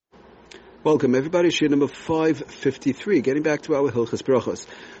Welcome, everybody. Shir number 553. Getting back to our halachas brachos.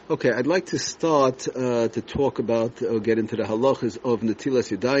 Okay, I'd like to start to talk about or get into the halachas of NETILAS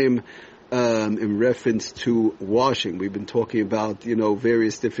YIDOYIM in reference to washing. We've been talking about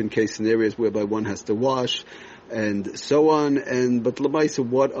various different case scenarios whereby one has to wash and so on. But l'maisa,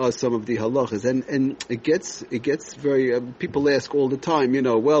 what are some of the halachas? And it gets very. People ask all the time.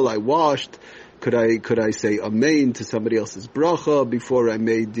 Well, I washed. Could I say amen to somebody else's bracha before I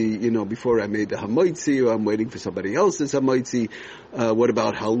made the hamoitzi, or I'm waiting for somebody else's hamoitzi? What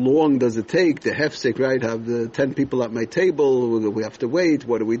about how long does it take? The hefsek, right? Have the 10 people at my table. We have to wait.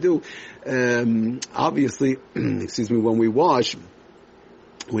 What do we do? Obviously,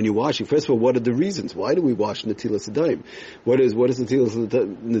 when you're washing, first of all, what are the reasons? Why do we wash NETILAS YIDOYIM? What does NETILAS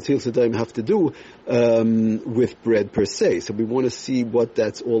YIDOYIM have to do with bread per se? So we want to see what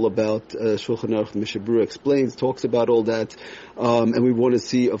that's all about. Shulchan Aruch Mishnah Berurah explains, talks about all that, and we want to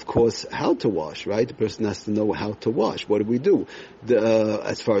see, of course, how to wash. Right? The person has to know how to wash. What do we do?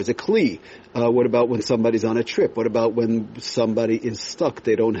 As far as a kli, what about when somebody's on a trip? What about when somebody is stuck?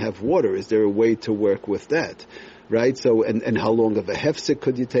 They don't have water. Is there a way to work with that? Right, so and how long of a hefsek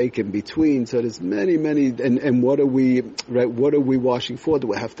could you take in between? So there's many, and what are we washing for?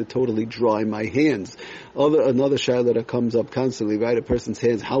 Do I have to totally dry my hands? Another shayla that comes up constantly, right? A person's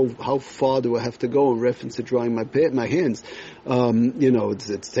hands, how far do I have to go in reference to drying my hands?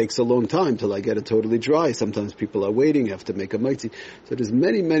 It takes a long time till I get it totally dry. Sometimes people are waiting, have to make a mitzi. So there's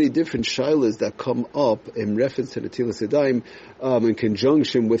many different shaylas that come up in reference to the NETILAS YIDOYIM in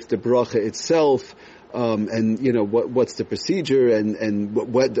conjunction with the bracha itself. What's the procedure and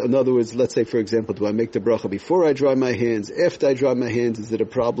what, in other words, let's say, for example, do I make the bracha before I dry my hands? After I dry my hands, is it a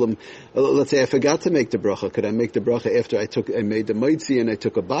problem? Let's say I forgot to make the bracha. Could I make the bracha after I made the mitzi and I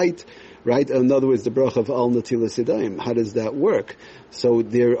took a bite? Right? In other words, the bracha of al NETILAS YIDOYIM. How does that work? So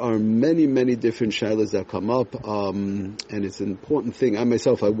there are many different shaylas that come up, and it's an important thing. I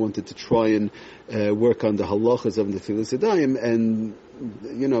wanted to try and work on the halachas of NETILAS YIDOYIM, and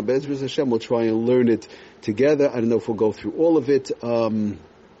Be'ezras Hashem, we'll try and learn it together. I don't know if we'll go through all of it,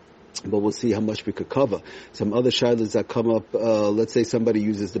 but we'll see how much we could cover. Some other shaylas that come up, let's say somebody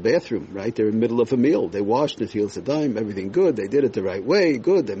uses the bathroom, right? They're in the middle of a meal. They washed NETILAS YIDOYIM, everything good. They did it the right way,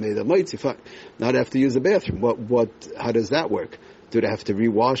 good. They made a mitzi, fine. Now they have to use the bathroom. How does that work? Do they have to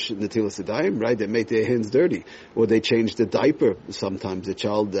rewash NETILAS YIDOYIM, right? They make their hands dirty. Or they change the diaper. Sometimes the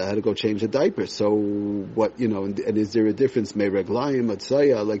child had to go change the diaper. So what, and is there a difference? May reglayim,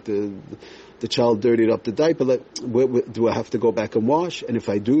 atzaya, like the child dirtied up the diaper. Do I have to go back and wash? And if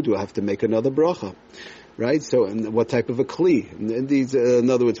I do I have to make another bracha? Right? So, and what type of a kli? And these, in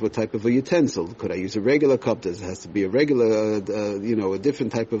other words, what type of a utensil? Could I use a regular cup? Does it has to be a regular, a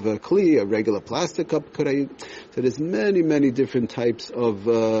different type of a kli, a regular plastic cup? So there's many different types of,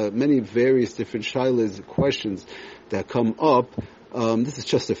 many various different shaylas, questions that come up. This is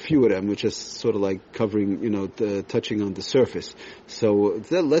just a few of them, which is sort of like covering, touching on the surface. So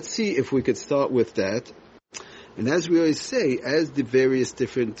let's see if we could start with that. And as we always say, as the various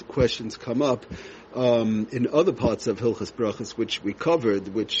different questions come up, in other parts of Hilchas Brachas, which we covered,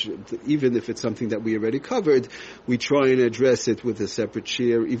 which even if it's something that we already covered, we try and address it with a separate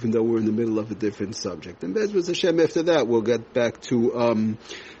share, even though we're in the middle of a different subject. And Be'ezras Hashem, after that, we'll get back to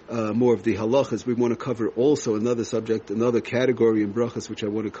more of the halachas. We want to cover also another subject, another category in brachas, which I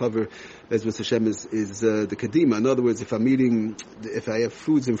want to cover, Be'ezras Hashem, is the kadima. In other words, if I have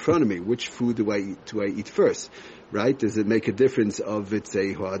foods in front of me, which food do I eat first? Right? Does it make a difference of it's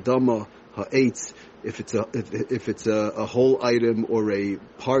a ha'adama, ha'etz, if it's a whole item or a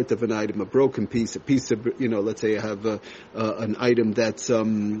part of an item, a broken piece, a piece of, let's say I have an item that's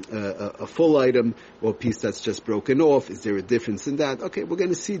a full item or a piece that's just broken off. Is there a difference in that? Okay, we're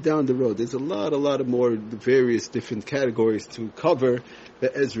going to see down the road. There's a lot of more various different categories to cover,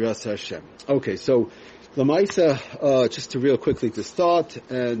 Be'ezras Hashem. Okay, so Lamaisa, just to real quickly to start,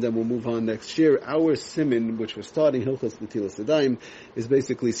 and then we'll move on next year. Our siman, which we're starting, Hilchas NETILAS YIDOYIM, is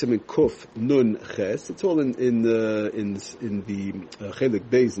basically siman kuf nun ches. It's all in the chelik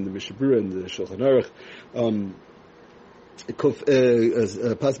beis, in the Mishnah Berurah, in the Shulchan Aruch.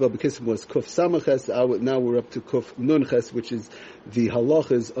 Possible B'Kissim was kuf samaches. Now we're up to kuf nun ches, which is the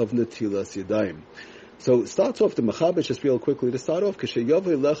halachas of NETILAS YIDOYIM. So it starts off the Mechaber, just real quickly to start off,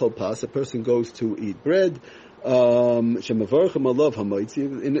 a person goes to eat bread, in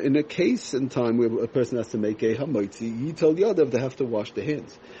a case and time where a person has to make a hamoitzi, he told Yadav they have to wash their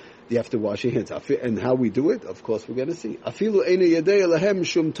hands. You have to wash your hands. And how we do it, of course, we're going to see.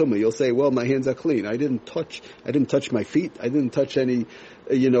 You'll say, well, my hands are clean. I didn't touch my feet. I didn't touch any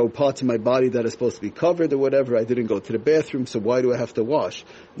parts of my body that are supposed to be covered or whatever. I didn't go to the bathroom, so why do I have to wash?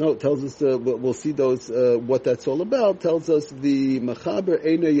 No, it tells us, we'll see those, what that's all about. Tells us the Machaber,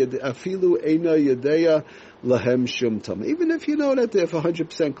 afilu eina yadeya lahem shum tam. Even if you know that if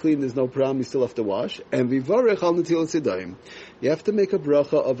 100% clean, there's no problem, you still have to wash. And vivarech al netilas yidayim. You have to make a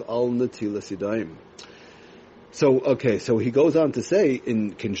bracha of al netilas yidayim. So he goes on to say,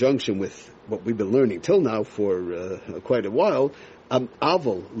 in conjunction with what we've been learning till now for quite a while,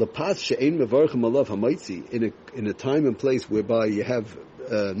 Aval lepas she'ein mevarchim alav hamaitzi, in a time and place whereby you have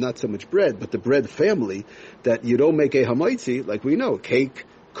not so much bread, but the bread family, that you don't make a hamaitzi, like we know, cake,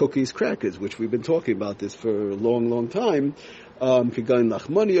 cookies, crackers, which we've been talking about this for a long, long time. Kigain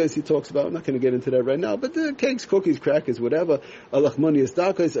lachmani, as he talks about. I'm not going to get into that right now, but the cakes, cookies, crackers, whatever. Lachmani is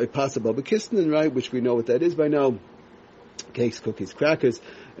dakas, a pasabal bekisnin, right, which we know what that is by now. Cakes, cookies, crackers,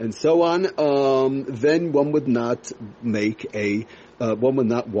 and so on. Then one would not make one would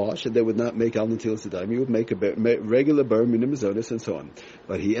not wash, and they would not make al netilas yidayim. You would make a regular bar minim zonis and so on.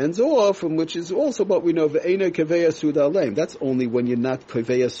 But he ends off, from which is also what we know, ve'ena kaveya suda aleim. That's only when you're not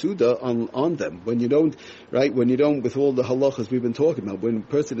kaveya suda on them. When you don't, right? When you don't, with all the halachas we've been talking about, when a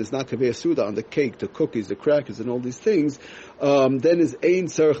person is not kaveya suda on the cake, the cookies, the crackers, and all these things, then is ein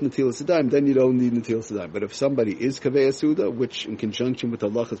tzarech netilas yidayim. Then you don't need netilas yidayim. But if somebody is kaveya suda, which in conjunction with the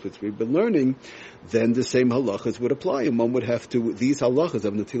halachas which we've been learning, then the same halachas would apply, and one would have to, these halachas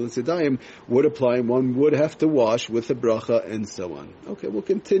of netilas yidayim would apply, and one would have to wash with the bracha and so on. Okay, we'll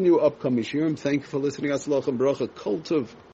continue upcoming shiurim. Thank you for listening. Aslach and bracha. Kol tov.